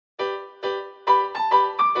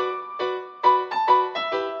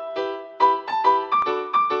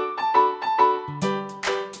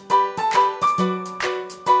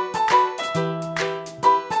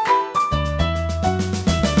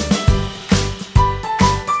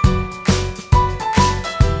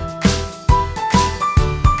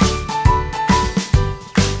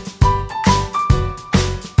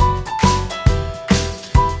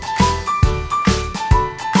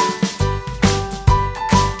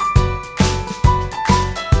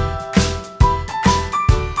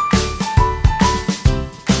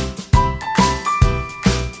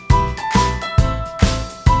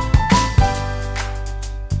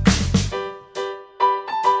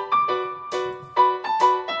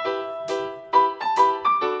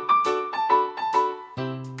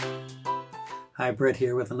Hi, Brett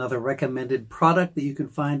here with another recommended product that you can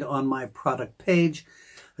find on my product page.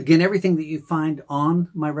 Again, everything that you find on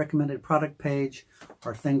my recommended product page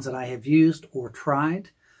are things that I have used or tried,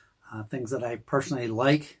 things that I personally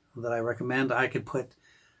like, that I recommend. I could put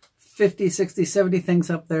 50, 60, 70 things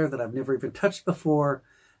up there that I've never even touched before.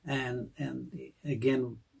 And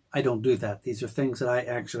again, I don't do that. These are things that I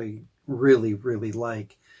actually really, really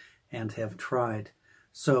like and have tried.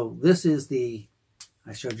 So this is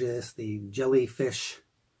I showed you this, the Jellyfish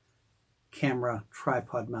camera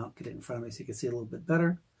tripod mount. Get it in front of me so you can see a little bit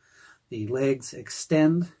better. The legs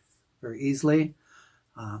extend very easily.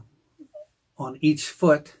 On each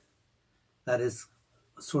foot, that is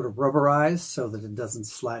sort of rubberized so that it doesn't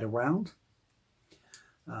slide around.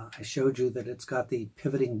 I showed you that it's got the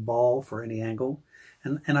pivoting ball for any angle.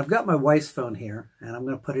 And I've got my wife's phone here, and I'm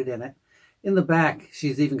going to put it in it. In the back,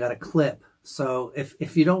 she's even got a clip. So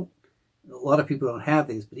if you don't, a lot of people don't have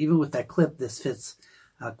these, but even with that clip, this fits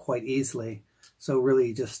quite easily. So really,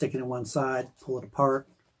 you just stick it in one side, pull it apart,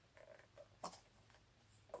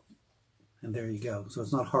 and there you go. So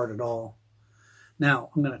it's not hard at all.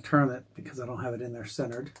 Now, I'm going to turn it because I don't have it in there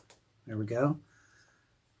centered. There we go.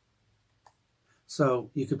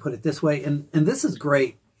 So you could put it this way, and this is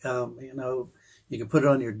great. You know, you could put it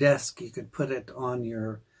on your desk. You could put it on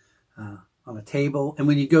your on a table. And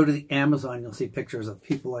when you go to the Amazon, you'll see pictures of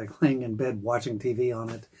people like laying in bed watching TV on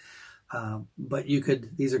it. But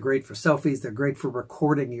these are great for selfies. They're great for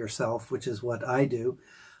recording yourself, which is what I do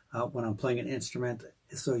when I'm playing an instrument.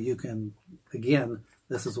 So you can, again,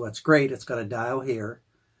 this is what's great. It's got a dial here,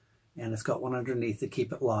 and it's got one underneath to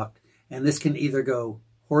keep it locked. And this can either go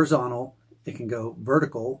horizontal, it can go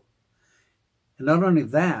vertical. And not only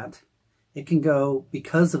that, it can go,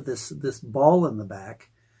 because of this ball in the back,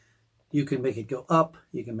 you can make it go up,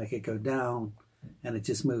 you can make it go down, and it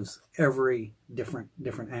just moves every different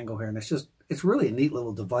angle here. And it's really a neat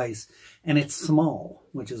little device, and it's small,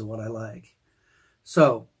 which is what I like.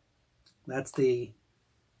 So that's the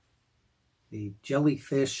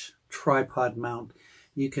Jellyfish tripod mount.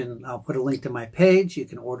 I'll put a link to my page. You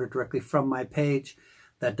can order directly from my page.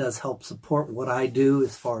 That does help support what I do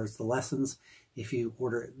as far as the lessons if you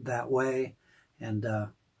order it that way. And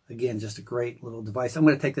again, just a great little device. I'm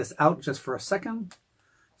going to take this out just for a second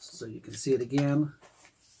so you can see it again,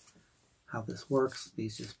 how this works.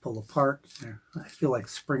 These just pull apart. I feel like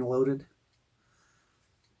spring-loaded.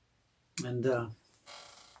 And there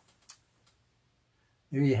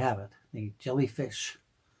you have it, the Jellyfish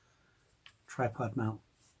tripod mount.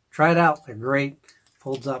 Try it out. They're great.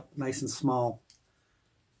 Folds up nice and small.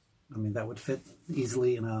 I mean, that would fit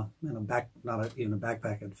easily in a not even a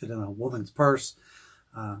backpack. It'd fit in a woman's purse.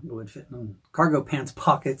 It would fit in cargo pants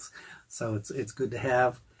pockets. So it's good to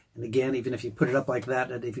have. And again, even if you put it up like that,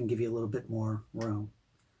 it'd even give you a little bit more room.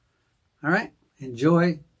 All right,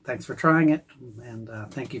 enjoy. Thanks for trying it, and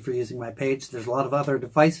thank you for using my page. There's a lot of other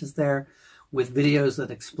devices there with videos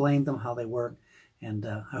that explain them, how they work, and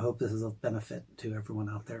I hope this is of benefit to everyone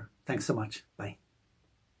out there. Thanks so much. Bye.